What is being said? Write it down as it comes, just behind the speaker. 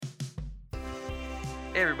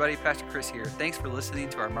Hey everybody, Pastor Chris here. Thanks for listening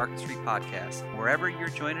to our Market Street podcast. Wherever you're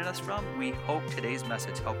joining us from, we hope today's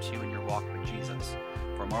message helps you in your walk with Jesus.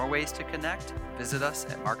 For more ways to connect, visit us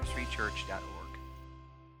at marketstreetchurch.org.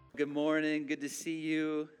 Good morning. Good to see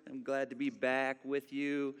you. I'm glad to be back with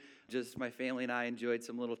you. Just my family and I enjoyed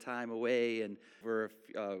some little time away and for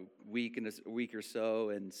a week or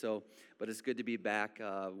so, but it's good to be back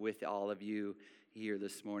with all of you here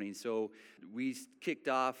this morning. So we kicked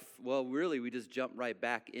off, we just jumped right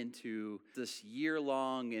back into this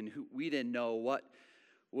year-long, and we didn't know what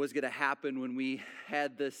was going to happen when we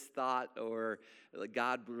had this thought, or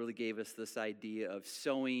God really gave us this idea of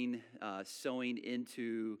sowing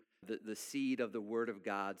into the seed of the Word of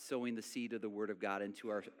God, sowing the seed of the Word of God into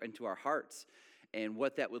our hearts, and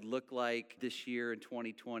what that would look like this year in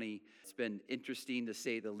 2020. It's been interesting to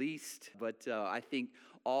say the least, but I think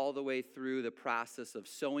all the way through the process of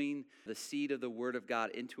sowing the seed of the Word of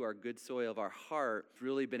God into our good soil of our heart,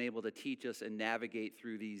 really been able to teach us and navigate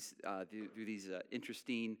through these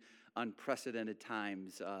interesting, unprecedented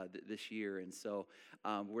times this year. And so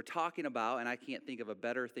we're talking about, and I can't think of a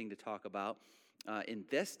better thing to talk about in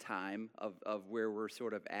this time of where we're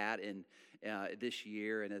sort of at in this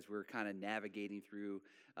year, and as we're kind of navigating through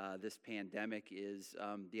this pandemic, is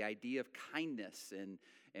the idea of kindness.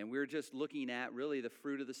 And we're just looking at really the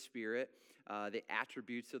fruit of the Spirit, the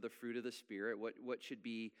attributes of the fruit of the Spirit, what should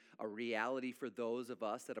be a reality for those of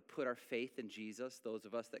us that have put our faith in Jesus, those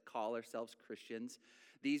of us that call ourselves Christians.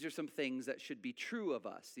 These are some things that should be true of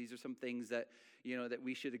us. These are some things that that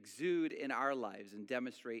we should exude in our lives and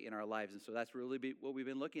demonstrate in our lives. And so that's really what we've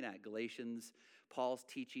been looking at. Galatians, Paul's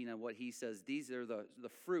teaching on what he says. These are the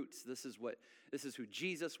fruits. This is who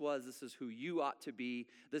Jesus was. This is who you ought to be.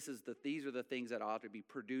 These are the things that ought to be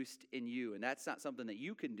produced in you. And that's not something that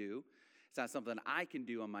you can do. It's not something I can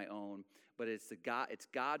do on my own, but it's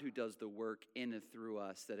God who does the work in and through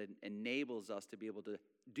us that enables us to be able to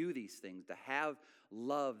do these things, to have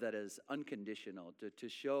love that is unconditional, to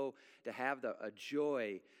have a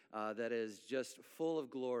joy that is just full of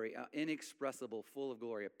glory, inexpressible, full of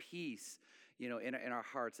glory, a peace, in our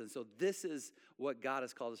hearts. And so this is what God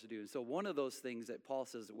has called us to do. And so one of those things that Paul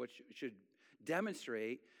says, which should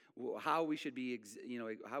demonstrate how we should be,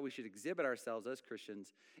 how we should exhibit ourselves as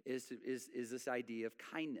Christians, is this idea of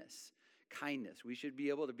kindness. Kindness. We should be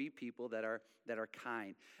able to be people that are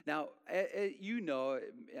kind. Now,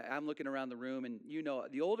 I'm looking around the room, and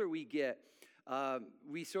the older we get,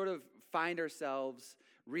 we sort of find ourselves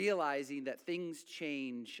realizing that things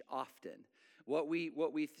change often. What we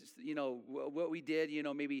did,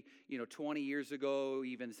 maybe 20 years ago,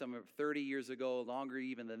 even some 30 years ago, longer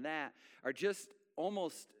even than that, are just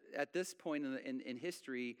almost at this point in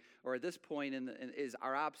history, or at this point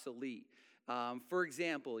are obsolete. For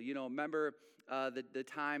example, remember the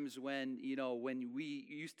times when we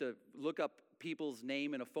used to look up people's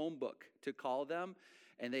name in a phone book to call them,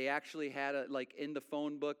 and they actually had in the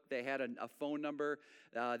phone book, they had a phone number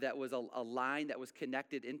that was a line that was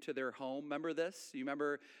connected into their home. Remember this? You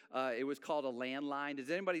remember it was called a landline. Does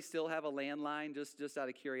anybody still have a landline? Just out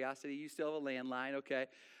of curiosity, you still have a landline? Okay.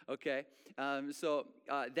 So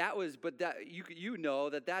that was, but that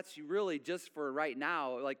that's really just for right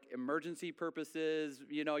now, like emergency purposes.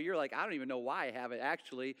 You're like, I don't even know why I have it.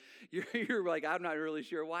 Actually, you're like, I'm not really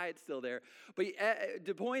sure why it's still there. But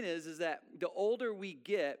the point is that the older we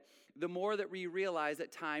get, the more that we realize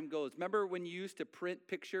that time goes. Remember when you used to print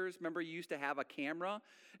pictures? Remember you used to have a camera,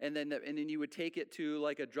 and then you would take it to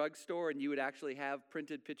like a drugstore, and you would actually have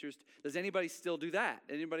printed pictures. Does anybody still do that?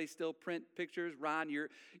 Anybody still print pictures? Ron,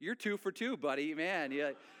 you're 2 for 2, buddy. Man,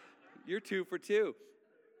 you're 2 for 2.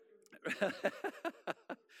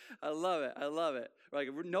 I love it. Like,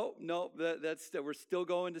 nope. We're still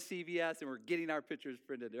going to CVS and we're getting our pictures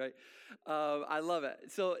printed, right? I love it.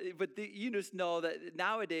 So, but you just know that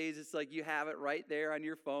nowadays it's like you have it right there on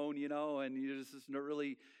your phone, and you just not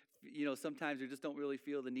really, sometimes you just don't really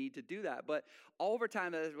feel the need to do that. But over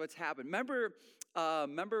time, that's what's happened. Remember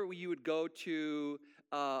you would go to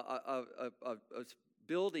a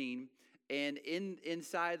building. And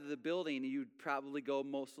inside of the building, you'd probably go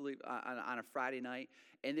mostly on a Friday night,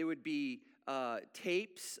 and there would be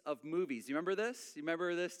tapes of movies. You remember this? You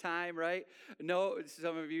remember this time, right? No,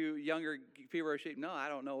 some of you younger people are shaking. No, I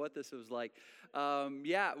don't know what this was like.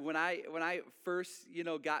 When I first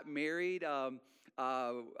got married,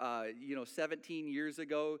 17 years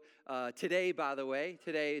ago. Today, by the way,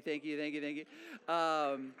 thank you.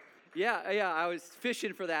 I was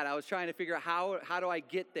fishing for that. I was trying to figure out how do I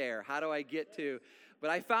get there? How do I get to but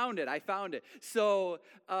I found it. So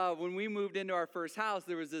when we moved into our first house,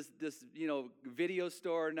 there was this video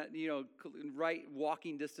store, right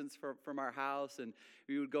walking distance from our house, and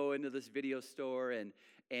we would go into this video store and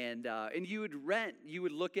you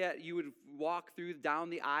would walk down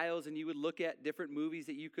the aisles, and you would look at different movies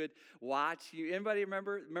that you could watch. Anybody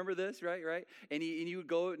remember this, right? And you would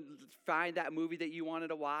go and find that movie that you wanted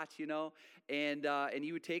to watch, and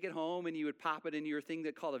you would take it home, and you would pop it in your thing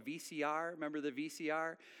that called a VCR. Remember the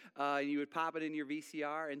VCR? And you would pop it in your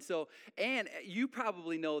VCR, and you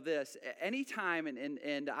probably know this. Anytime,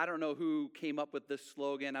 and I don't know who came up with this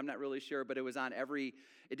slogan. I'm not really sure, but it was on every.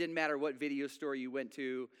 It didn't matter what video store you went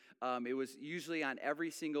to. It was usually on every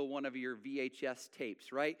single one of your VHS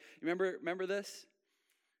tapes, right? Remember this?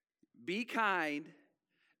 Be kind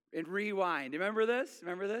and rewind. Remember this?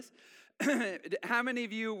 How many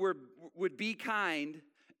of you would be kind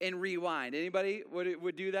and rewind? Anybody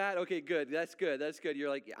would do that? Okay, good. That's good. You're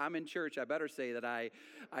like, I'm in church. I better say that I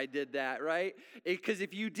did that, right? Because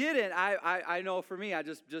if you didn't, I know for me, I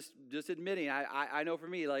just admitting, I know for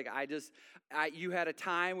me, like you had a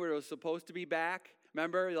time where it was supposed to be back.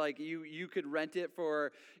 Remember, like you could rent it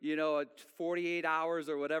for 48 hours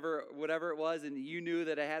or whatever it was, and you knew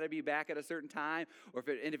that it had to be back at a certain time.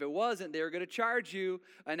 If it wasn't, they were going to charge you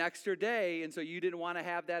an extra day, and so you didn't want to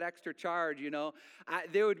have that extra charge.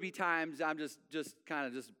 There would be times I'm just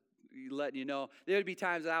letting you know. There would be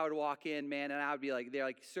times that I would walk in, man, and I would be like, they're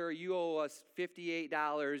like, sir, you owe us $58.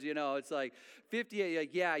 It's like 58. Like,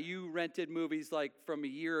 yeah, you rented movies like from a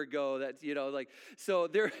year ago. That's so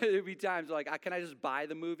there would be times like, can I just buy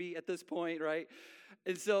the movie at this point, right?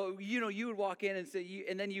 And so you would walk in and say,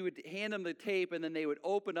 and then you would hand them the tape, and then they would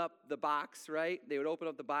open up the box, right? They would open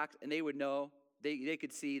up the box, and they would know. They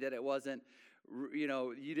could see that it wasn't,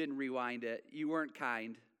 you didn't rewind it. You weren't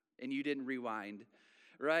kind, and you didn't rewind.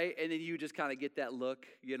 Right? And then you just kind of get that look,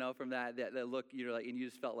 from that look, you're like, and you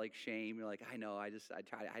just felt like shame. You're like, I know, I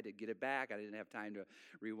had to get it back. I didn't have time to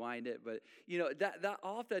rewind it. But, that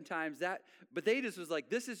oftentimes but they just was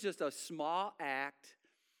like, this is just a small act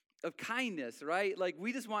of kindness, right? Like,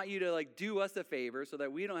 we just want you to like do us a favor so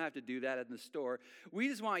that we don't have to do that in the store. We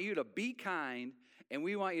just want you to be kind, and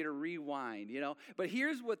we want you to rewind, But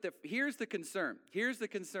here's the concern. Here's the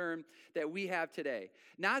concern that we have today.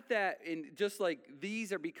 Not that just like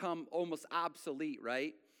these are become almost obsolete,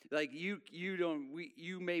 right? Like you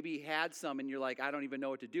maybe had some, and you're like, I don't even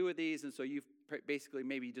know what to do with these, and so you've basically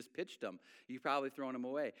maybe just pitched them. You've probably thrown them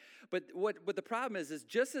away. But what the problem is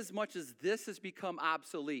just as much as this has become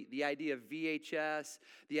obsolete, the idea of VHS,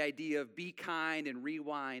 the idea of be kind and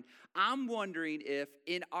rewind, I'm wondering if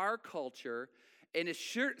in our culture, and it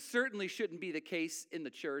certainly shouldn't be the case in the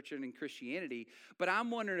church and in Christianity, but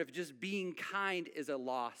I'm wondering if just being kind is a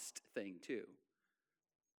lost thing too.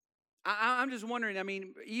 I'm just wondering,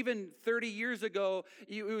 even 30 years ago,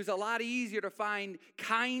 it was a lot easier to find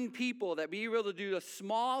kind people that be able to do a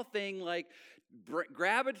small thing like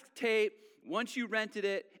grab a tape once you rented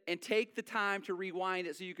it and take the time to rewind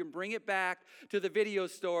it so you can bring it back to the video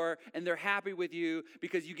store and they're happy with you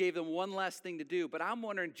because you gave them one less thing to do. But I'm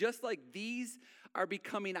wondering, just like these are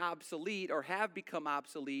becoming obsolete or have become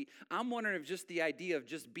obsolete, I'm wondering if just the idea of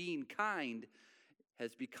just being kind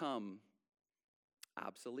has become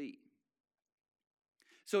obsolete.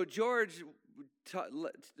 So George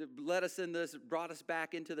led us in this, brought us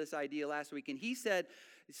back into this idea last week, and he said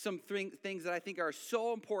some things that I think are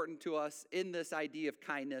so important to us in this idea of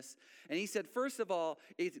kindness. And he said, first of all,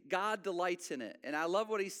 God delights in it. And I love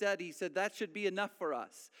what he said. He said that should be enough for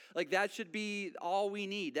us. Like that should be all we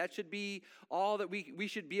need. That should be all that we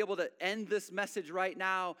should be able to end this message right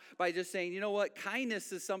now by just saying, you know what,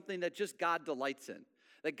 kindness is something that just God delights in.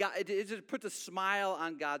 That God, it just puts a smile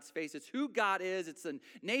on God's face. It's who God is. It's the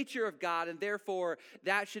nature of God, and therefore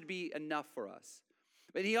that should be enough for us.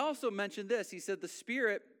 But he also mentioned this. He said the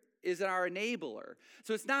Spirit is our enabler.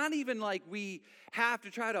 So it's not even like we have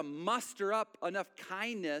to try to muster up enough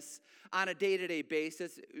kindness on a day-to-day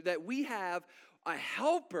basis, that we have a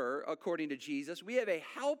helper, according to Jesus. We have a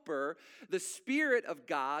helper, the Spirit of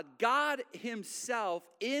God, God himself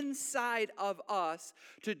inside of us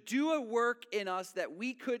to do a work in us that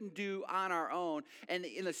we couldn't do on our own. And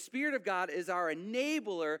the Spirit of God is our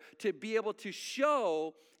enabler to be able to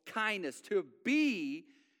show kindness, to be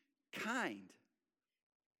kind.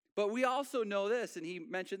 But we also know this, and he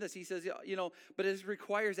mentioned this. He says, but it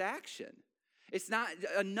requires action. It's not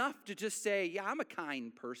enough to just say, yeah, I'm a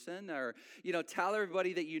kind person, or, tell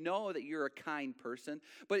everybody that you know that you're a kind person.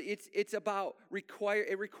 But it's about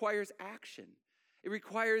it requires action. It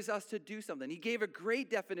requires us to do something. He gave a great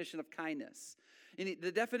definition of kindness. And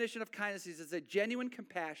the definition of kindness is a genuine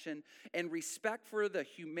compassion and respect for the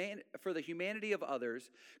humanity of others,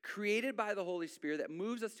 created by the Holy Spirit, that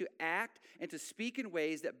moves us to act and to speak in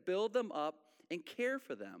ways that build them up and care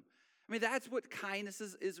for them. I mean, that's what kindness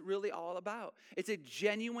is really all about. It's a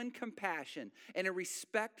genuine compassion and a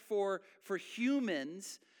respect for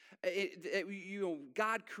humans.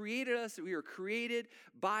 God created us. We were created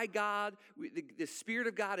by God. The Spirit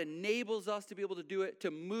of God enables us to be able to do it,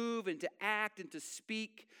 to move and to act and to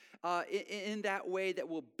speak in that way that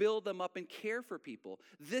will build them up and care for people.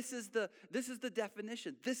 This is the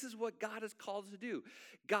definition. This is what God has called us to do.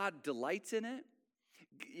 God delights in it.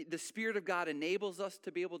 The Spirit of God enables us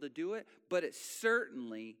to be able to do it, but it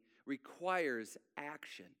certainly requires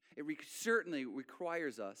action. It certainly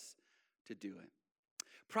requires us to do it.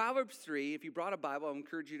 Proverbs 3, if you brought a Bible, I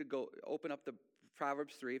encourage you to go open up the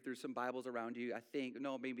Proverbs 3. If there's some Bibles around you,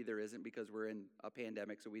 maybe there isn't because we're in a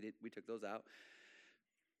pandemic, so we took those out.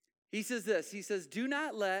 He says this, he says, do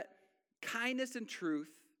not let kindness and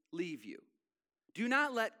truth leave you. Do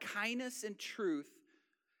not let kindness and truth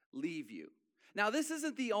leave you. Now, this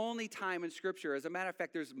isn't the only time in Scripture. As a matter of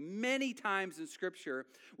fact, there's many times in Scripture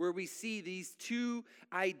where we see these two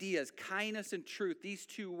ideas, kindness and truth, these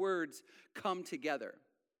two words come together.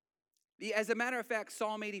 As a matter of fact,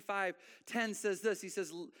 Psalm 85:10 says this. He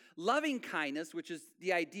says, loving kindness, which is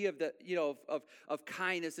the idea of of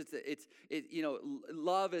kindness.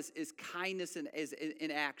 Love is kindness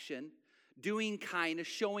in action. Doing kindness,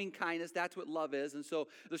 showing kindness, that's what love is. And so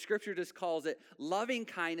the Scripture just calls it loving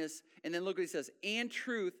kindness. And then look what he says, and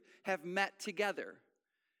truth have met together.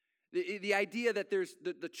 The idea that there's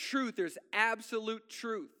the truth, there's absolute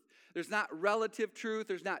truth. There's not relative truth.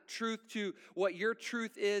 There's not truth to what your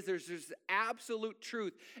truth is. There's absolute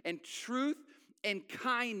truth. And truth and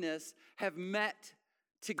kindness have met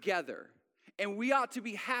together. And we ought to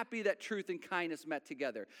be happy that truth and kindness met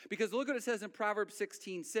together. Because look what it says in Proverbs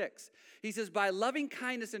 16:6. He says, by loving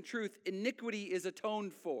kindness and truth, iniquity is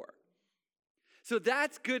atoned for. So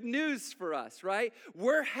that's good news for us, right?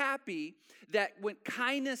 We're happy that when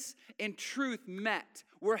kindness and truth met,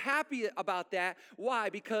 we're happy about that. Why?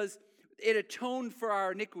 Because it atoned for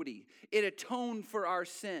our iniquity. It atoned for our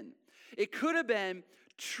sin. It could have been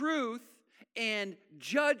truth and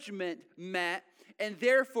judgment met, and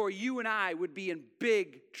therefore you and I would be in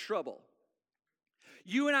big trouble.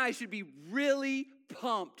 You and I should be really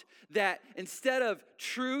pumped that instead of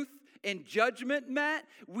truth and judgment met,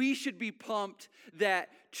 we should be pumped that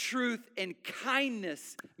truth and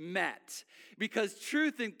kindness met. Because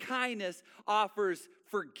truth and kindness offers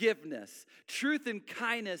forgiveness. Truth and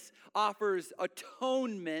kindness offers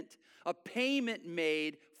atonement, a payment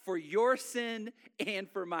made for your sin and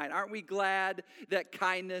for mine. Aren't we glad that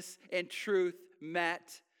kindness and truth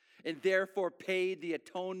met and therefore paid the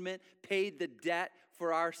atonement, paid the debt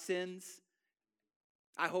for our sins?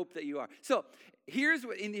 I hope that you are. So here's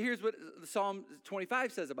what Psalm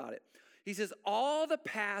 25 says about it. He says, all the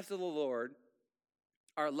paths of the Lord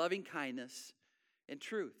are loving kindness and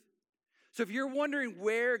truth. So if you're wondering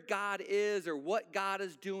where God is or what God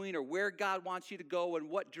is doing or where God wants you to go and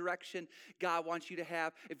what direction God wants you to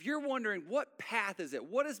have, if you're wondering what path is it,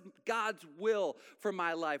 what is God's will for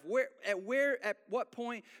my life, at what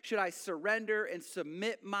point should I surrender and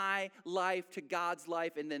submit my life to God's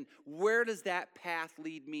life, and then where does that path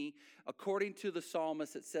lead me? According to the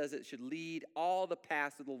psalmist, it says it should lead all the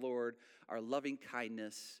paths of the Lord are loving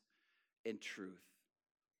kindness and truth.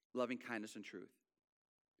 Loving kindness and truth.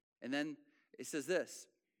 And then it says this,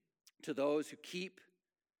 to those who keep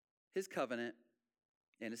his covenant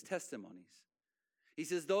and his testimonies. He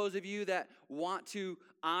says, those of you that want to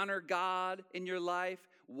honor God in your life,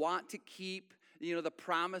 want to keep the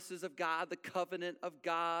promises of God, the covenant of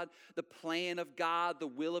God, the plan of God, the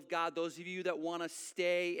will of God. Those of you that want to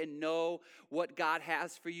stay and know what God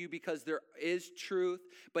has for you, because there is truth,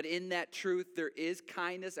 but in that truth there is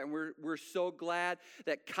kindness, and we're so glad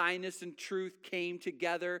that kindness and truth came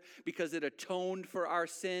together because it atoned for our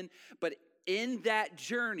sin. But in that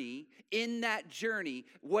journey,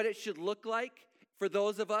 what it should look like for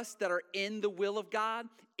those of us that are in the will of God,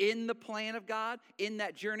 in the plan of God, in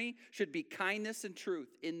that journey, should be kindness and truth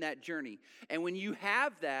in that journey. And when you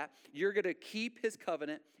have that, you're going to keep his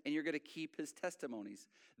covenant and you're going to keep his testimonies.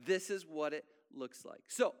 This is what it looks like.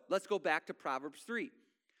 So let's go back to Proverbs 3.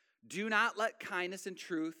 Do not let kindness and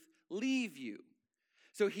truth leave you.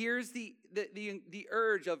 So here's the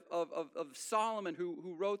urge of Solomon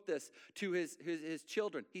who wrote this to his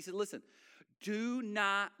children. He said, listen, do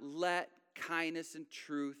not let kindness and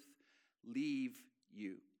truth leave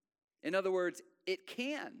you. In other words, it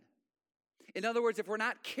can. In other words, if we're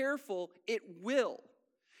not careful, it will.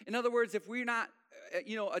 In other words, if we're not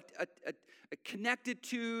connected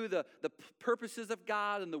to the purposes of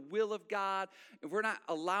God and the will of God, if we're not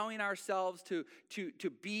allowing ourselves to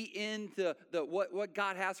be in what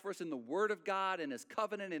God has for us in the Word of God and His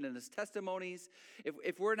covenant and in His testimonies,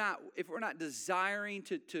 if we're not desiring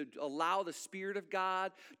to allow the Spirit of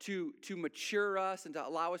God to mature us and to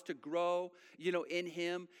allow us to grow, in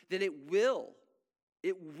Him, then it will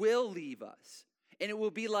leave us, and it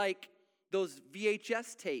will be like those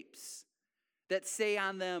VHS tapes that say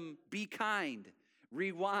on them, "Be kind,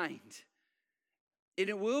 rewind," and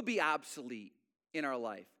it will be obsolete in our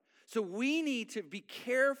life. So we need to be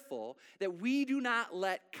careful that we do not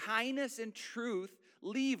let kindness and truth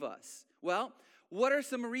leave us. Well, what are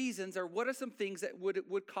some reasons, or what are some things that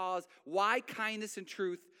would cause why kindness and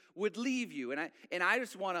truth would leave you? And I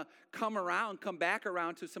just want to come back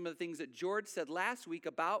around to some of the things that George said last week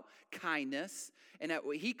about kindness, and that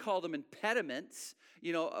he called them impediments,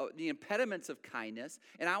 the impediments of kindness.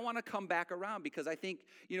 And I want to come back around because I think,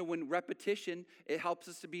 when repetition, it helps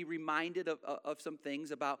us to be reminded of some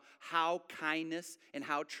things about how kindness and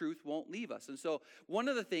how truth won't leave us. And so one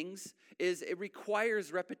of the things is it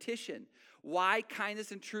requires repetition. Why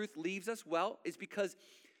kindness and truth leaves us? Well, it's because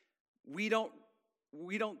we don't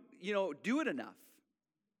do it enough.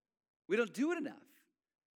 We don't do it enough.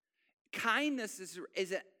 Kindness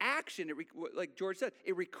is an action. Like George said,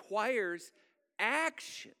 it requires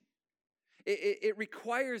action. It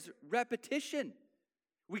requires repetition.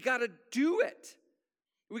 We got to do it.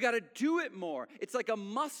 We got to do it more. It's like a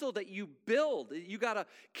muscle that you build. You got to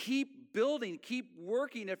keep building, keep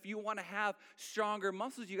working. If you want to have stronger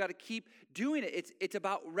muscles, you got to keep doing it. It's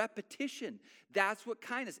about repetition. That's what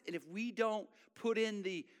kindness. And if we don't put in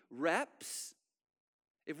the reps,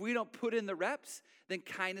 then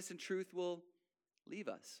kindness and truth will leave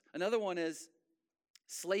us. Another one is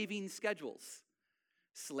slaving schedules.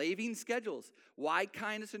 Slaving schedules. Why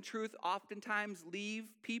kindness and truth oftentimes leave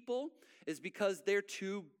people is because they're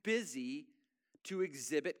too busy to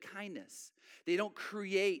exhibit kindness. We don't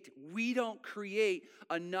create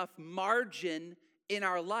enough margin in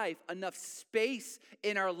our life, enough space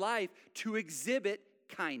in our life to exhibit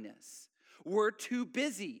kindness. We're too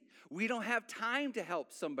busy. We don't have time to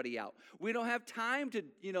help somebody out. We don't have time to,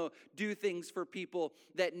 do things for people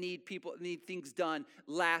that need things done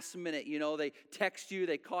last minute. They text you,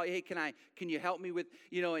 they call you, "Hey, can you help me with,"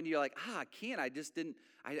 and you're like, "I can't.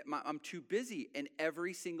 I'm too busy." And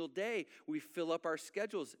every single day we fill up our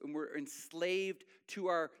schedules and we're enslaved to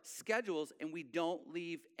our schedules, and we don't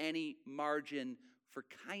leave any margin for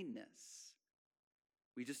kindness.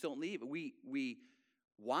 We just don't leave. We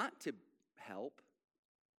want to help.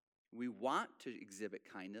 We want to exhibit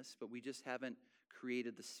kindness, but we just haven't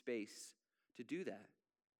created the space to do that.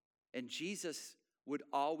 And Jesus would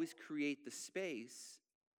always create the space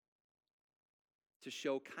to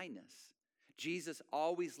show kindness. Jesus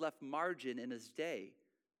always left margin in his day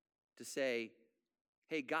to say,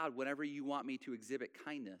 "Hey, God, whenever you want me to exhibit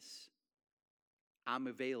kindness, I'm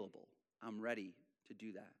available. I'm ready to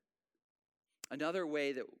do that." Another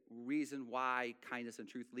reason why kindness and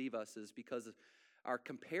truth leave us is because of our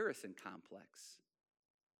comparison complex.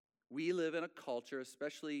 We live in a culture,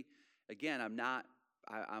 especially, again, I'm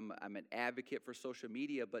an advocate for social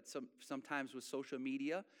media, but sometimes with social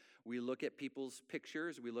media, we look at people's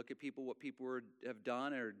pictures, we look at what people have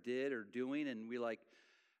done or did or doing, and we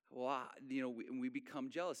we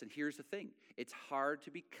become jealous. And here's the thing: it's hard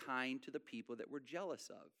to be kind to the people that we're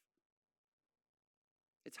jealous of.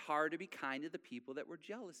 It's hard to be kind to the people that we're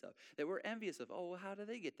jealous of, that we're envious of. "Oh, well, how do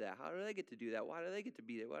they get that? How do they get to do that? Why do they get to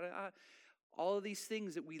be there?" All of these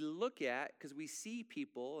things that we look at because we see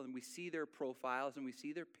people and we see their profiles and we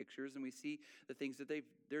see their pictures and we see the things that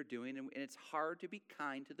they're doing. And it's hard to be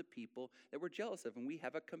kind to the people that we're jealous of. And we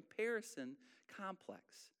have a comparison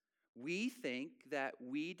complex. We think that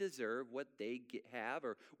we deserve what they have,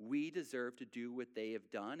 or we deserve to do what they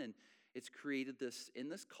have done. And it's created in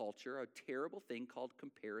this culture, a terrible thing called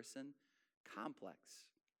comparison complex.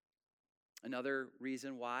 Another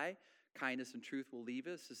reason why kindness and truth will leave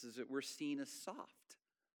us is that we're seen as soft.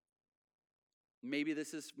 Maybe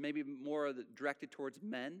this is more directed towards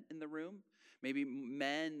men in the room. Maybe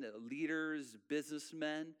men, leaders,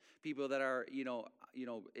 businessmen, people that are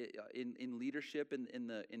in leadership in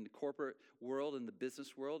the corporate world, in the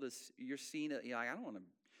business world. You're seen. I don't want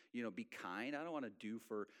to. Be kind. I don't want to do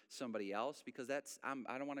for somebody else because I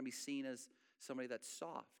don't want to be seen as somebody that's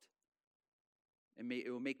soft.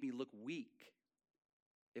 It will make me look weak.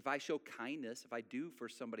 If I show kindness, if I do for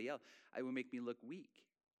somebody else, it will make me look weak.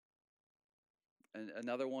 And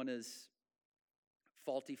another one is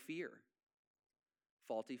faulty fear.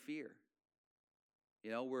 Faulty fear.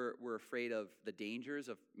 We're afraid of the dangers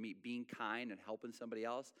of being kind and helping somebody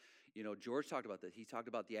else. George talked about this. He talked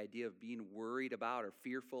about the idea of being worried about or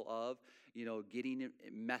fearful of, getting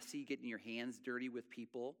messy, getting your hands dirty with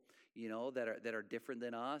people, that are different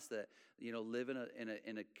than us, that, live in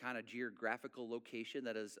a kind of geographical location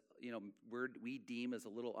that is, we deem as a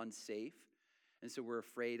little unsafe. And so we're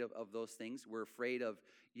afraid of those things. We're afraid of,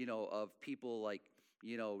 of people like,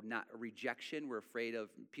 not rejection. We're afraid of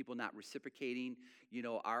people not reciprocating,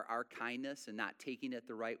 our kindness and not taking it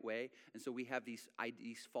the right way. And so we have these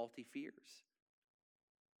faulty fears.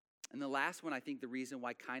 And the last one, I think the reason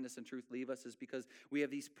why kindness and truth leave us is because we have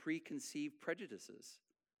these preconceived prejudices.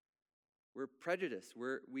 We're prejudiced.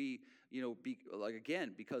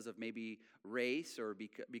 Because of maybe race or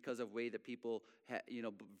because of way that people,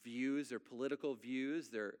 views their political views,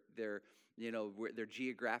 their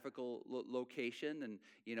geographical location, and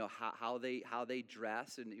how they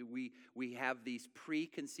dress, and we have these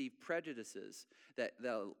preconceived prejudices that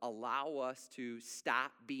allow us to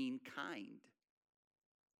stop being kind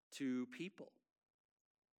to people.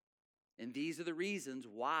 And these are the reasons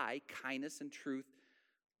why kindness and truth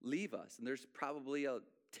leave us. And there's probably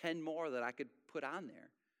 10 more that I could put on there.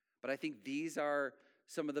 But I think these are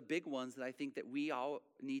some of the big ones that I think that we all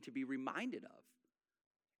need to be reminded of.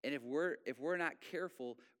 And if we're not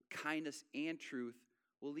careful, kindness and truth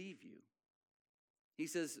will leave you. He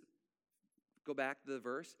says, go back to the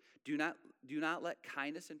verse, do not let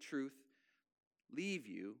kindness and truth leave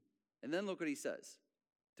you. And then look what he says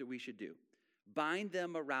that we should do. Bind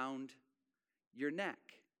them around your neck.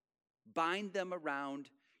 Bind them around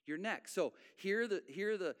your neck. So here the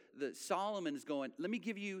Solomon is going, let me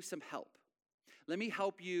give you some help. Let me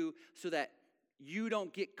help you so that you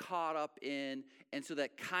don't get caught up in, and so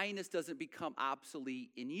that kindness doesn't become obsolete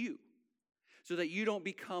in you. So that you don't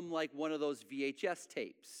become like one of those VHS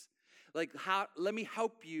tapes. Let me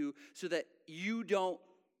help you so that you don't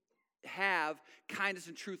have kindness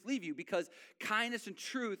and truth leave you, because kindness and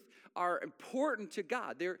truth are important to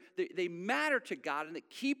God. They matter to God, and it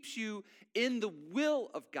keeps you in the will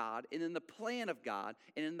of God and in the plan of God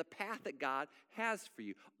and in the path that God has for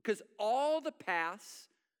you. Because all the paths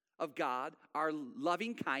of God are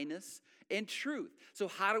loving kindness and truth. So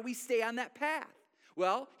how do we stay on that path?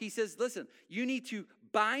 Well, he says, listen, you need to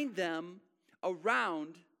bind them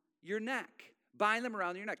around your neck. Bind them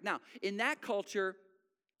around your neck. Now, in that culture,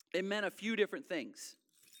 it meant a few different things.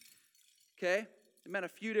 Okay? It meant a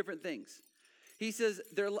few different things. He says,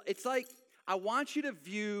 it's like, I want you to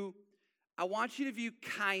view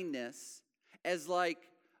kindness as like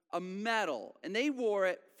a medal. And they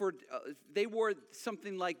wore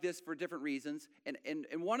something like this for different reasons. And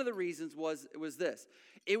one of the reasons was this.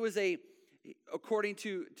 It was according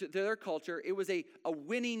to their culture, it was a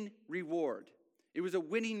winning reward. It was a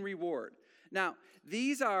winning reward. Now,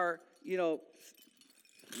 these are,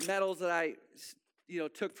 medals that I,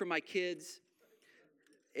 took from my kids.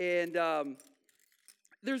 And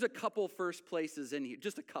there's a couple first places in here,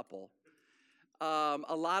 just a couple.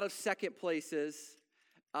 A lot of second places.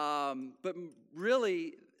 But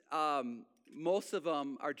really, most of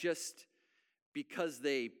them are just because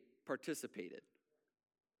they participated.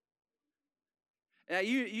 Now,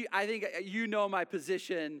 I think you know my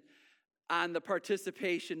position on the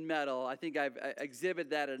participation medal. I think I've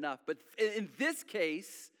exhibited that enough. But in this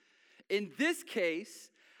case,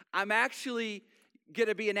 I'm actually going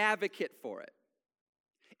to be an advocate for it.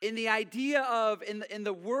 In the idea of, in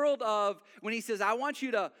the world of, when he says, I want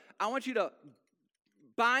you to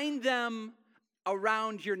bind them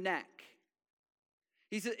around your neck.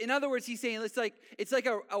 He said, in other words, he's saying it's like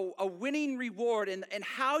a winning reward, and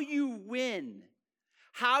how you win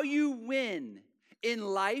in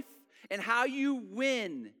life, and how you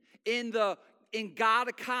win in God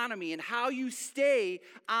economy, and how you stay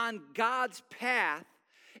on God's path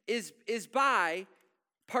is by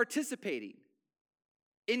participating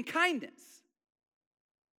in kindness.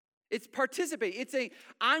 It's participating. It's saying,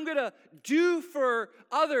 I'm going to do for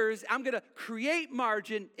others. I'm going to create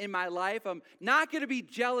margin in my life. I'm not going to be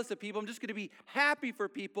jealous of people. I'm just going to be happy for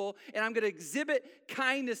people. And I'm going to exhibit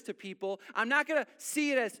kindness to people. I'm not going to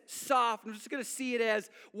see it as soft. I'm just going to see it as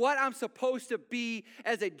what I'm supposed to be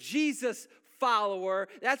as a Jesus follower.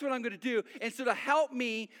 That's what I'm going to do. And so to help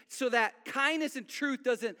me so that kindness and truth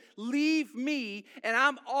doesn't leave me and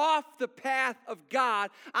I'm off the path of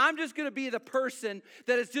God, I'm just going to be the person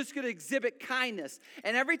that is just going to exhibit kindness.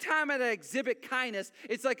 And every time I exhibit kindness,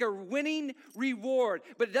 it's like a winning reward.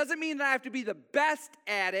 But it doesn't mean that I have to be the best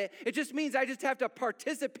at it. It just means I just have to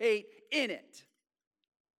participate in it.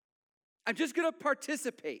 I'm just going to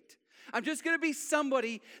participate. I'm just going to be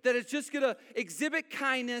somebody that is just going to exhibit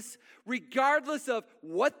kindness regardless of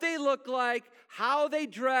what they look like, how they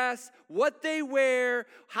dress, what they wear,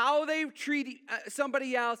 how they treat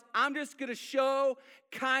somebody else. I'm just going to show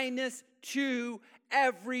kindness to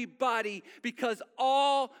everybody because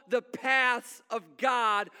all the paths of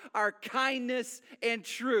God are kindness and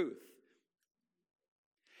truth.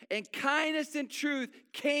 And kindness and truth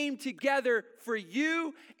came together for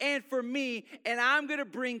you and for me. And I'm going to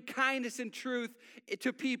bring kindness and truth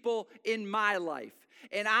to people in my life.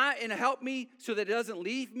 And help me so that it doesn't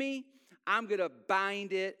leave me. I'm going to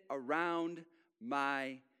bind it around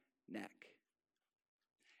my neck.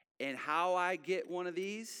 And how I get one of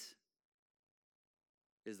these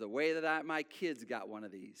is the way that my kids got one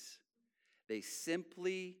of these. They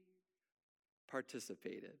simply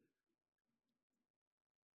participated.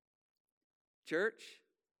 Church,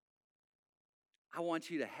 I want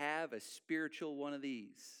you to have a spiritual one of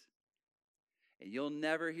these. And you'll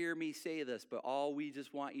never hear me say this, but all we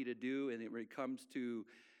just want you to do, and when it comes to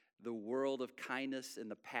the world of kindness and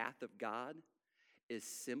the path of God, is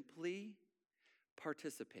simply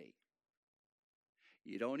participate.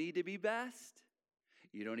 You don't need to be best.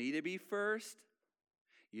 You don't need to be first.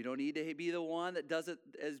 You don't need to be the one that does it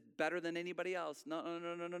as better than anybody else. No.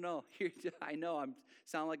 I know I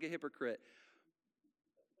sound like a hypocrite.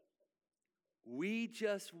 We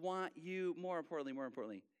just want you, more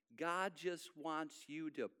importantly, God just wants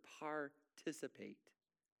you to participate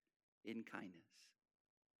in kindness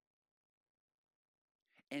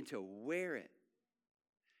and to wear it.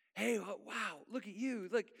 Hey, wow, look at you.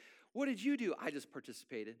 Look, what did you do? I just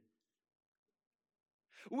participated.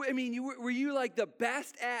 I mean, were you like the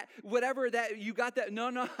best at whatever that you got that?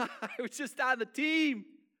 No, I was just on the team.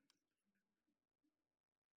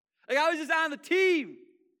 Like, I was just on the team.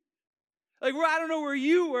 Like, I don't know where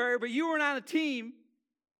you were, but you weren't on a team.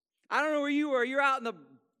 I don't know where you were. You're out in the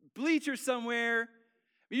bleachers somewhere.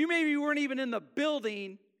 You maybe weren't even in the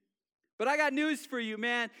building. But I got news for you,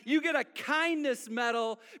 man. You get a kindness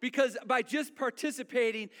medal because by just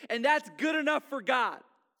participating, and that's good enough for God.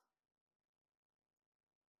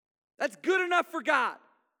 That's good enough for God.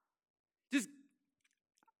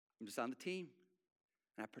 I'm just on the team,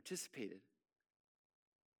 and I participated.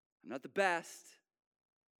 I'm not the best.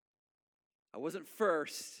 I wasn't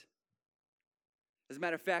first. As a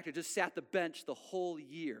matter of fact, I just sat the bench the whole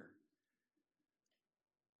year.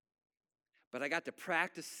 But I got to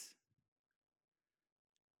practice,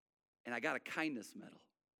 and I got a kindness medal.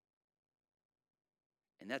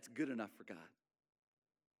 And that's good enough for God.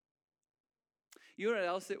 You know what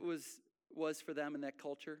else it was for them in that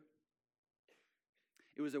culture?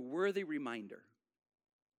 It was a worthy reminder.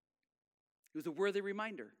 It was a worthy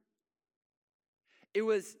reminder. It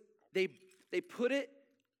was, they put it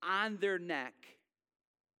on their neck,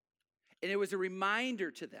 and it was a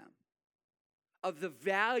reminder to them of the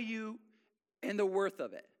value and the worth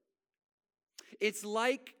of it. It's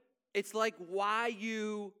like why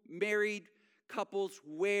you married couples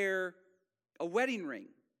wear a wedding ring,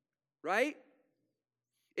 right?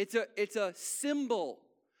 It's a symbol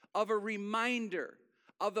of a reminder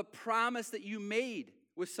of the promise that you made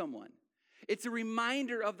with someone. It's a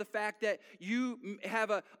reminder of the fact that you have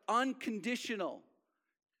an unconditional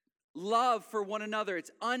love for one another. It's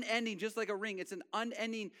unending, just like a ring. It's an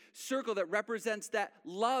unending circle that represents that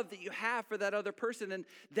love that you have for that other person. And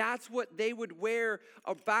that's what they would wear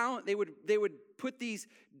about. They would put these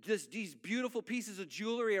beautiful pieces of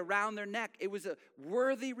jewelry around their neck. It was a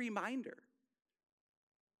worthy reminder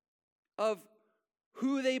of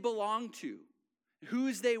who they belonged to,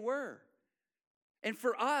 whose they were. And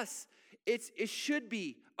for us, it should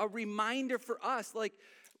be a reminder for us, like,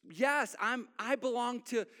 yes, I belong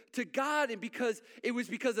to God, and it was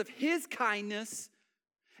because of His kindness,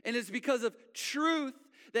 and it's because of truth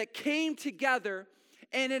that came together,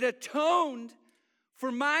 and it atoned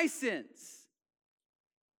for my sins.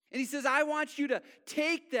 And He says, I want you to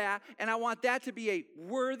take that, and I want that to be a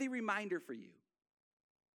worthy reminder for you.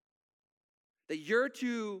 That you're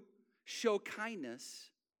to show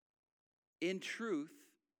kindness in truth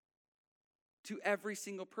to every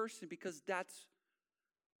single person, because that's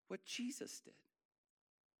what Jesus did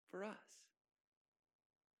for us.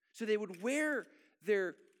 So they would wear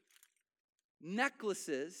their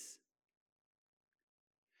necklaces,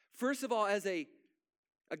 first of all, as a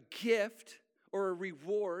gift or a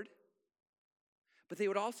reward, but they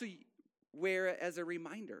would also wear it as a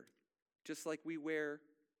reminder, just like we wear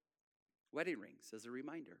wedding rings as a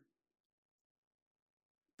reminder.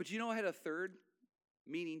 But you know it had a third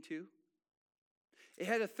meaning too? It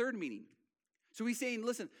had a third meaning. So he's saying,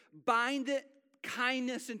 listen, bind it,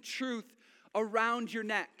 kindness and truth around your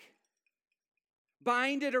neck.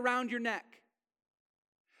 Bind it around your neck.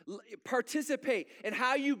 Participate. And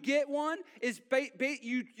how you get one is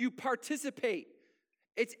you participate.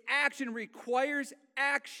 It's action, requires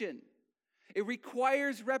action. It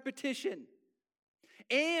requires repetition.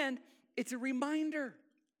 And it's a reminder.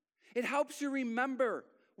 It helps you remember,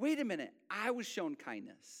 wait a minute, I was shown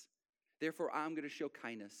kindness. Therefore, I'm going to show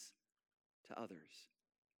kindness to others.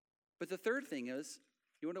 But the third thing is,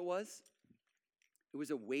 you know what it was? It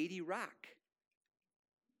was a weighty rock.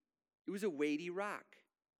 It was a weighty rock.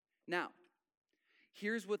 Now,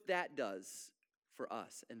 here's what that does for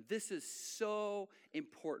us. And this is so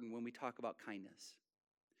important when we talk about kindness.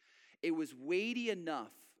 It was weighty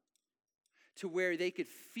enough to where they could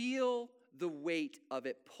feel the weight of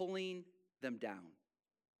it pulling them down.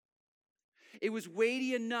 It was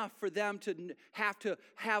weighty enough for them to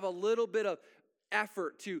have a little bit of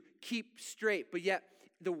effort to keep straight, but yet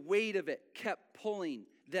the weight of it kept pulling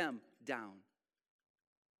them down.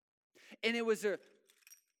 And it was a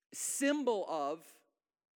symbol of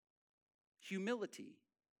humility.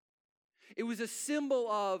 It was a symbol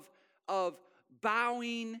of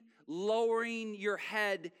bowing, lowering your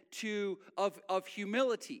head of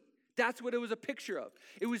humility. That's what it was a picture of.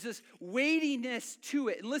 It was this weightiness to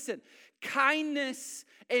it. And listen, kindness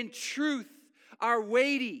and truth are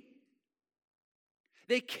weighty.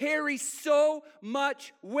 They carry so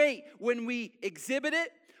much weight when we exhibit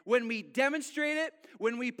it, when we demonstrate it,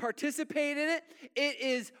 when we participate in it. It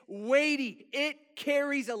is weighty. It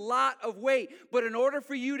carries a lot of weight. But in order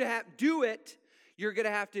for you to do it, you're going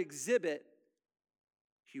to have to exhibit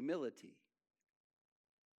humility.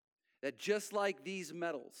 That just like these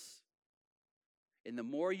medals, and the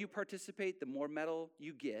more you participate, the more medal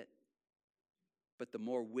you get, but the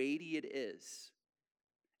more weighty it is,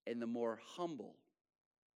 and the more humble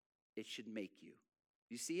it should make you.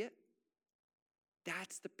 You see it?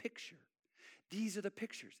 That's the picture. These are the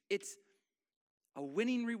pictures. It's a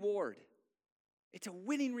winning reward. It's a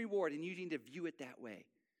winning reward, and you need to view it that way.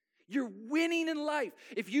 You're winning in life.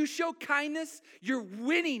 If you show kindness, you're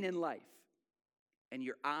winning in life. And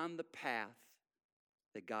you're on the path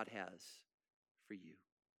that God has for you.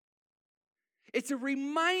 It's a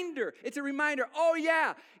reminder. It's a reminder. Oh,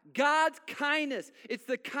 yeah, God's kindness. It's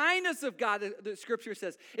the kindness of God, the scripture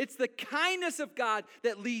says. It's the kindness of God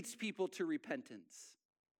that leads people to repentance.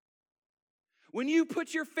 When you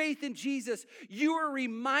put your faith in Jesus, you are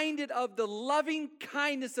reminded of the loving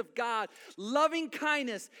kindness of God. Loving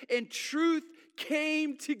kindness and truth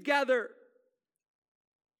came together.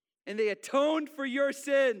 And they atoned for your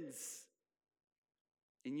sins.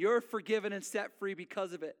 And you're forgiven and set free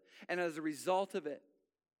because of it. And as a result of it,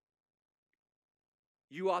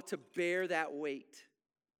 you ought to bear that weight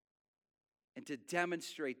and to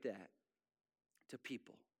demonstrate that to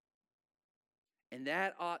people. And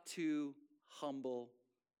that ought to humble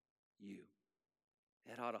you.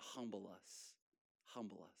 That ought to humble us.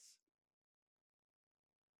 Humble us.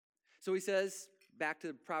 So he says, back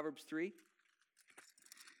to Proverbs 3,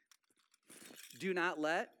 do not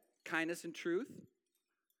let kindness and truth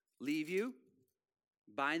leave you.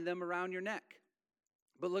 Bind them around your neck.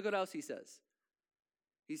 But look what else he says.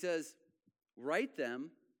 He says, write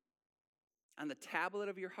them on the tablet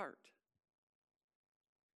of your heart.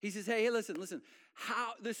 He says, hey, listen.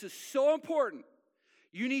 How this is so important.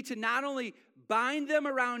 You need to not only bind them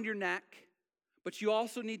around your neck, but you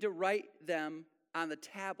also need to write them on the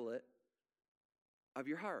tablet of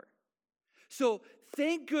your heart. So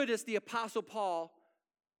thank goodness the Apostle Paul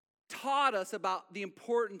taught us about the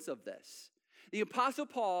importance of this. The Apostle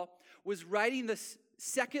Paul was writing this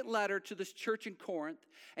second letter to this church in Corinth,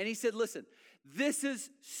 and he said, listen, this is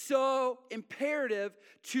so imperative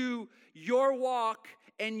to your walk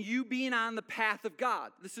and you being on the path of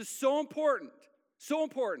God. This is so important, so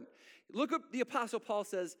important. Look what the Apostle Paul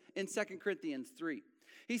says in 2 Corinthians 3.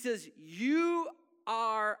 He says, you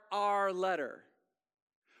are our letter,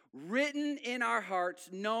 written in our hearts,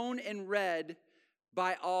 known and read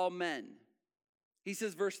by all men. He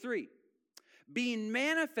says, verse 3, being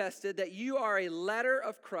manifested that you are a letter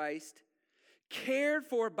of Christ, cared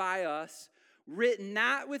for by us, written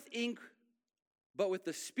not with ink, but with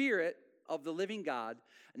the Spirit of the living God,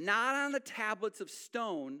 not on the tablets of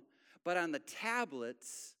stone, but on the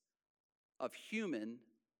tablets of human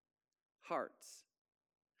hearts.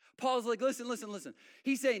 Paul's like, listen.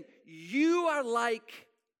 He's saying, you are like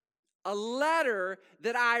a letter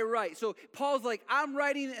that I write. So Paul's like, I'm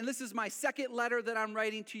writing, and this is my second letter that I'm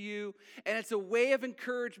writing to you, and it's a way of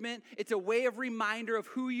encouragement. It's a way of reminder of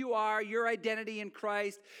who you are, your identity in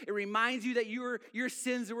Christ. It reminds you that your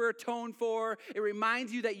sins were atoned for. It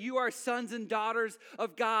reminds you that you are sons and daughters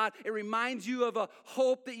of God. It reminds you of a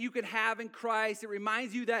hope that you can have in Christ. It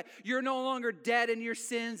reminds you that you're no longer dead in your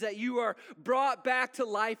sins, that you are brought back to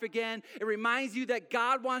life again. It reminds you that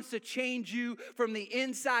God wants to change you from the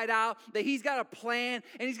inside out, that he's got a plan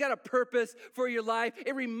and he's got a purpose for your life.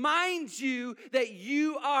 It reminds you that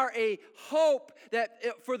you are a hope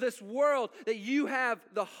that for this world, that you have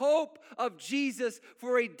the hope of Jesus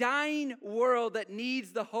for a dying world that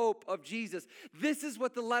needs the hope of Jesus. This is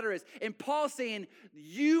what the letter is. And Paul's saying,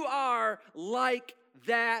 you are like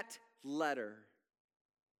that letter.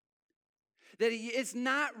 That it's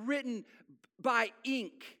not written by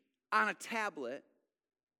ink on a tablet,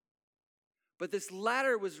 but this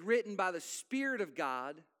letter was written by the Spirit of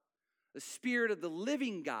God, the Spirit of the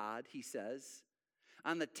living God, he says,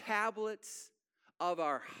 on the tablets of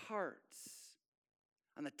our hearts.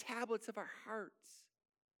 On the tablets of our hearts.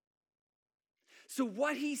 So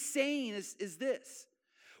what he's saying is this.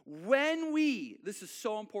 This is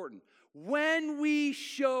so important, when we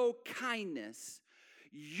show kindness,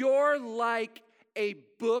 you're like a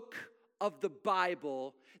book of the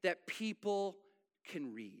Bible that people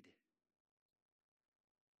can read.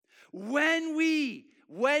 When we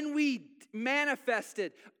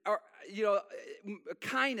manifested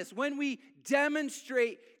kindness, when we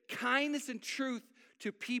demonstrate kindness and truth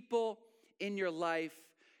to people in your life,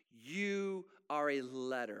 you are a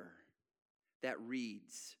letter that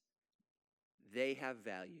reads, they have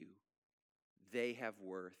value, they have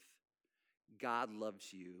worth, God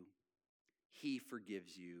loves you, he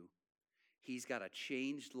forgives you, he's got a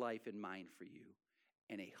changed life in mind for you,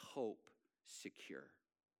 and a hope secure.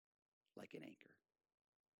 Like an anchor.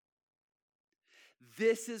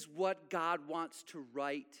 This is what God wants to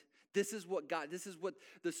write. This is what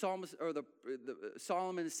the psalmist or the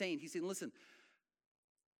Solomon is saying. He's saying, listen,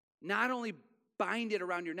 not only bind it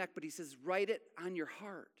around your neck, but he says, write it on your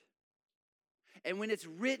heart. And when it's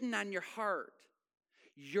written on your heart,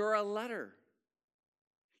 you're a letter.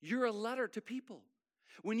 You're a letter to people.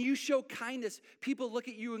 When you show kindness, people look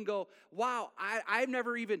at you and go, wow, I've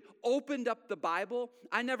never even opened up the Bible.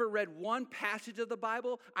 I never read one passage of the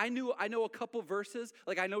Bible. I know a couple verses,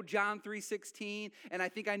 like I know John 3:16, and I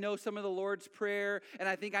think I know some of the Lord's Prayer, and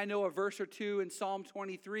I think I know a verse or two in Psalm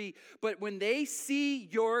 23. But when they see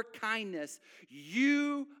your kindness,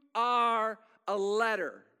 you are a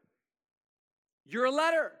letter. You're a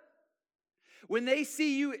letter. When they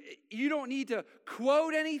see you, you don't need to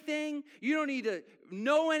quote anything. You don't need to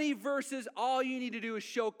know any verses. All you need to do is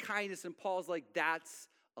show kindness. And Paul's like, that's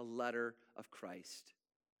a letter of Christ.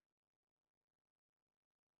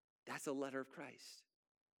 That's a letter of Christ.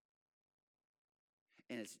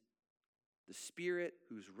 And it's the Spirit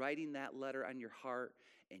who's writing that letter on your heart,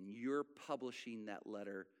 and you're publishing that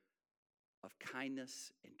letter of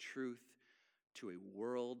kindness and truth to a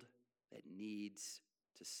world that needs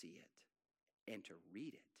to see it. And to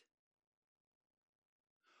read it.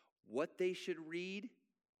 What they should read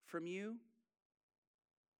from you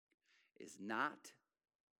is not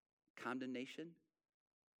condemnation,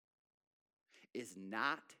 is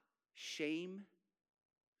not shame,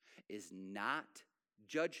 is not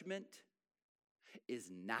judgment,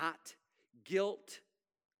 is not guilt.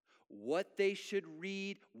 What they should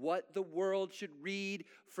read, what the world should read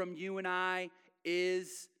from you and I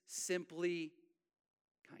is simply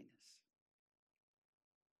kindness.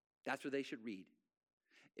 That's what they should read.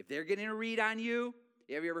 If they're getting a read on you,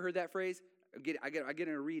 have you ever heard that phrase? I'm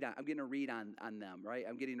getting a read on them, right?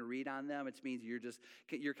 I'm getting a read on them. It means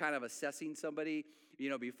you're kind of assessing somebody,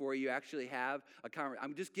 before you actually have a conversation.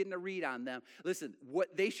 I'm just getting a read on them. Listen,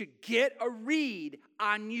 what they should get a read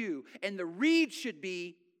on you, and the read should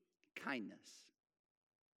be kindness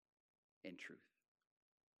and truth.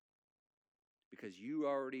 Because you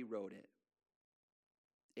already wrote it.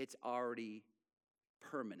 It's already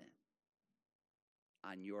permanent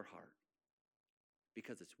on your heart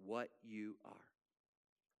because it's what you are.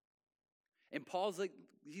 And Paul's like,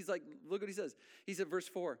 look what he says. He said, verse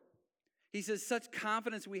 4. He says, such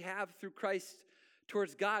confidence we have through Christ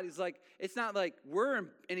towards God. He's like, it's not like we're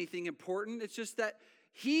anything important. It's just that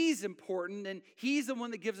he's important, and he's the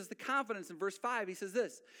one that gives us the confidence. In verse 5, he says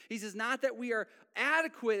this. He says, not that we are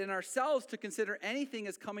adequate in ourselves to consider anything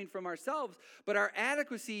as coming from ourselves, but our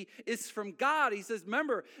adequacy is from God. He says,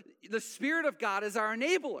 remember, the Spirit of God is our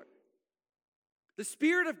enabler. The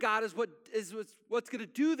Spirit of God is what's going to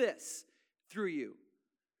do this through you.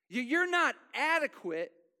 You're not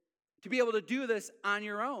adequate to be able to do this on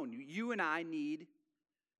your own. You and I need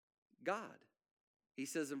God. He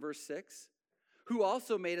says in verse 6, who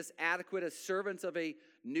also made us adequate as servants of a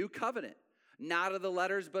new covenant, not of the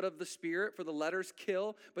letters, but of the Spirit. For the letters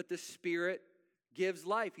kill, but the Spirit gives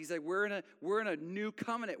life. He's like, we're in a new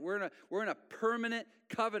covenant. We're in a permanent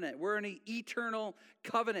covenant. We're in an eternal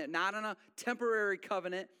covenant, not in a temporary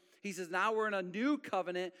covenant. He says, now we're in a new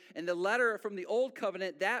covenant, and the letter from the old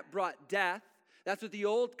covenant, that brought death. That's what the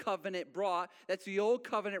old covenant brought. That's the old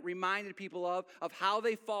covenant reminded people of how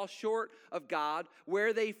they fall short of God,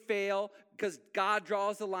 where they fail, because God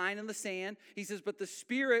draws the line in the sand. He says, but the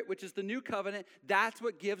Spirit, which is the new covenant, that's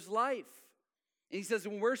what gives life. And he says,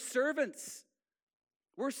 when we're servants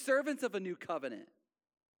of a new covenant.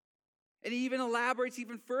 And he even elaborates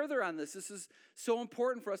even further on this. This is so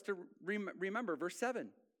important for us to remember. Verse 7.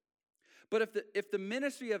 But if the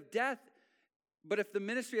ministry of death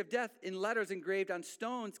in letters engraved on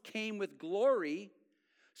stones came with glory,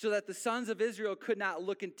 so that the sons of Israel could not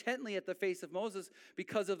look intently at the face of Moses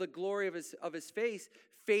because of the glory of his face,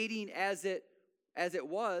 fading as it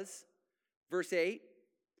was. Verse 8,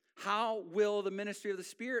 how will the ministry of the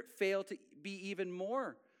Spirit fail to be even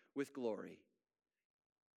more with glory?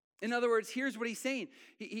 In other words, here's what he's saying.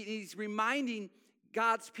 He's reminding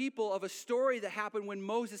God's people of a story that happened when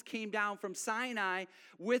Moses came down from Sinai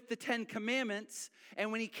with the 10 Commandments.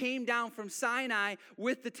 And when he came down from Sinai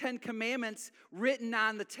with the 10 Commandments written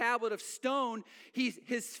on the tablet of stone, his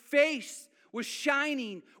face was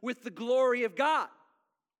shining with the glory of God.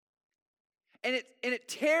 And it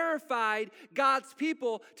terrified God's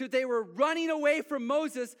people till they were running away from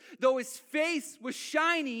Moses, though his face was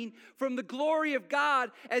shining from the glory of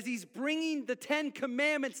God as he's bringing the 10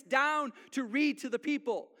 Commandments down to read to the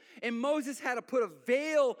people. And Moses had to put a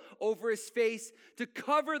veil over his face to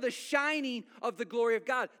cover the shining of the glory of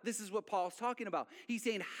God. This is what Paul's talking about. He's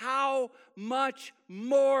saying, how much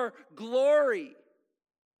more glory?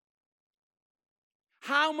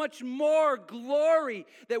 How much more glory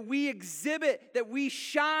that we exhibit, that we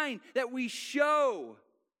shine, that we show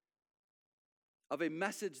of a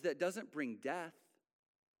message that doesn't bring death,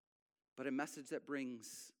 but a message that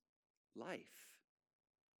brings life.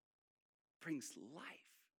 Brings life.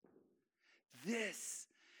 This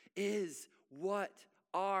is what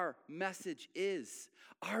our message is.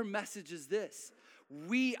 Our message is this.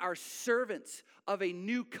 We are servants of a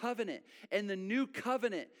new covenant, and the new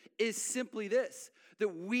covenant is simply this,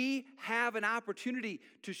 that we have an opportunity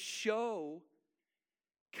to show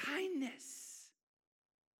kindness.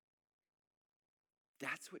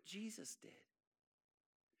 That's what Jesus did.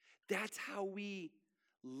 That's how we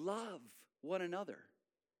love one another,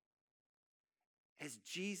 as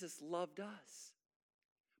Jesus loved us,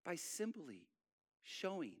 by simply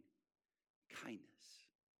showing kindness.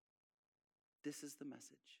 This is the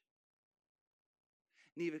message.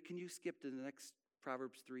 Neva, can you skip to the next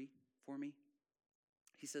Proverbs 3 for me?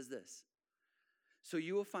 He says this. So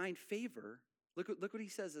you will find favor. Look what he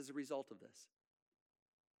says as a result of this.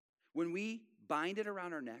 When we bind it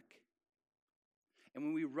around our neck, and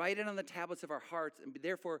when we write it on the tablets of our hearts, and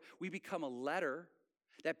therefore we become a letter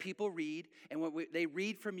that people read, and what they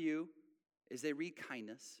read from you is they read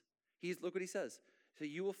kindness. Look what he says. So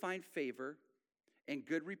you will find favor and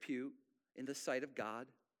good repute in the sight of God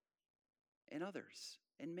and others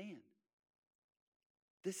and man.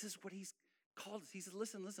 This is what he's called us. He says,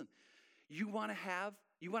 listen, you want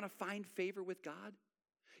to find favor with God?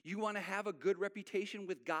 You want to have a good reputation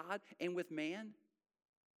with God and with man?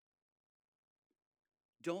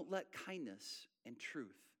 Don't let kindness and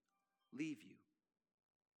truth leave you.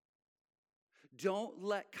 Don't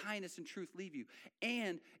let kindness and truth leave you.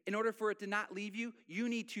 And in order for it to not leave you, you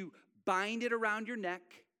need to bind it around your neck,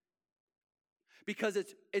 because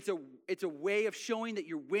it's a way of showing that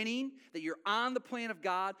you're winning, that you're on the plan of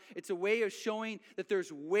God. It's a way of showing that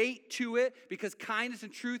there's weight to it, because kindness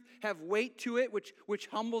and truth have weight to it, which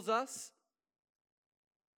humbles us.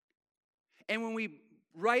 And when we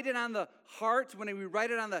write it on the hearts, when we write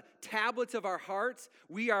it on the tablets of our hearts,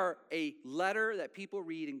 we are a letter that people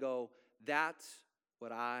read and go, that's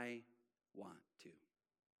what I want to.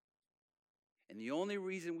 And the only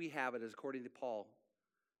reason we have it is, according to Paul,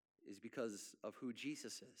 is because of who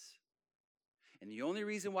Jesus is. And the only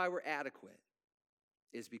reason why we're adequate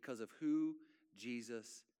is because of who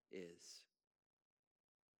Jesus is.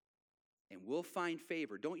 And we'll find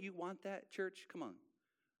favor. Don't you want that, church? Come on.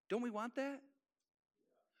 Don't we want that?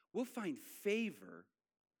 We'll find favor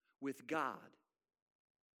with God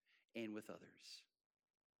and with others.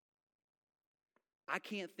 I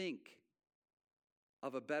can't think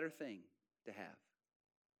of a better thing to have.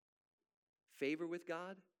 Favor with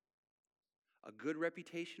God, a good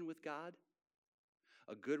reputation with God,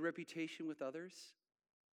 a good reputation with others.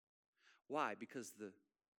 Why? Because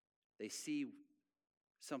they see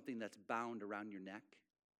something that's bound around your neck,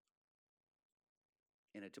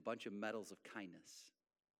 and it's a bunch of medals of kindness.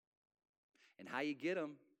 And how you get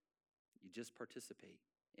them, you just participate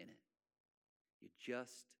in it. You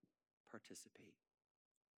just participate.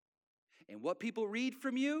 And what people read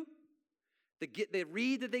from you, they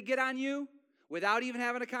read that they get on you without even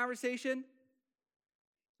having a conversation,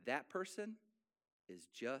 that person is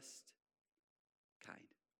just kind.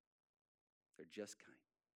 They're just kind.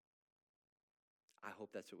 I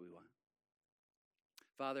hope that's what we want.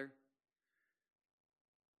 Father,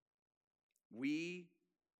 we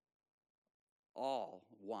all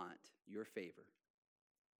want your favor.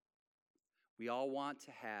 We all want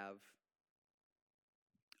to have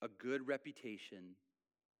a good reputation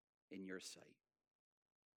in your sight.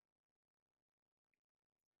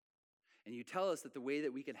 And you tell us that the way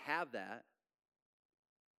that we can have that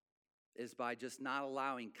is by just not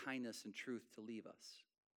allowing kindness and truth to leave us.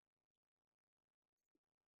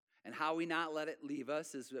 And how we not let it leave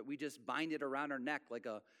us is that we just bind it around our neck like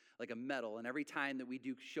a medal. And every time that we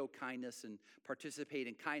do show kindness and participate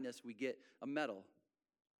in kindness, we get a medal.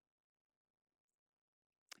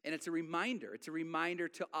 And it's a reminder. It's a reminder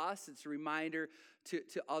to us. It's a reminder to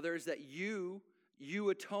others that you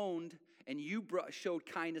atoned and you showed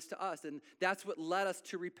kindness to us. And that's what led us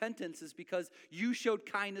to repentance, is because you showed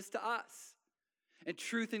kindness to us. And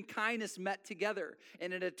truth and kindness met together,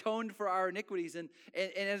 and it atoned for our iniquities. And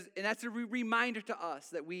that's a reminder to us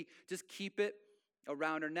that we just keep it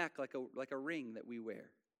around our neck like a ring that we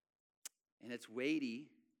wear. And it's weighty.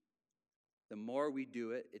 The more we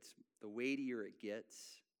do it, it's the weightier it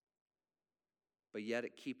gets. But yet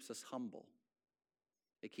it keeps us humble.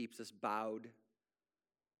 It keeps us bowed.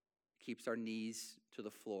 It keeps our knees to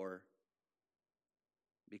the floor.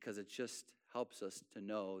 Because it just helps us to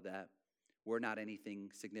know that we're not anything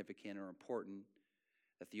significant or important,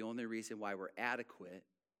 that the only reason why we're adequate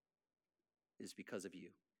is because of you.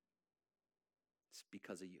 It's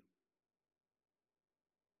because of you.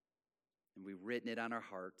 And we've written it on our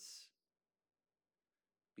hearts,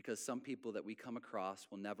 because some people that we come across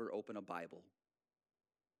will never open a Bible.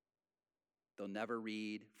 They'll never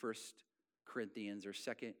read 1 Corinthians or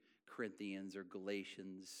 2 Corinthians or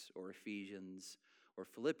Galatians or Ephesians or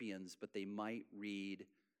Philippians, but they might read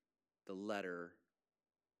the letter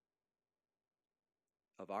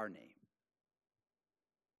of our name.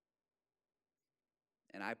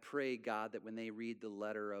 And I pray, God, that when they read the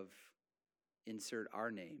letter of insert our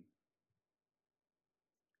name,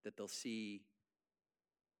 that they'll see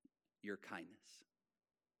your kindness.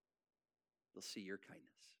 They'll see your kindness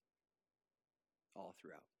all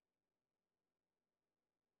throughout.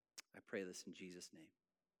 I pray this in Jesus' name.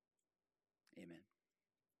 Amen.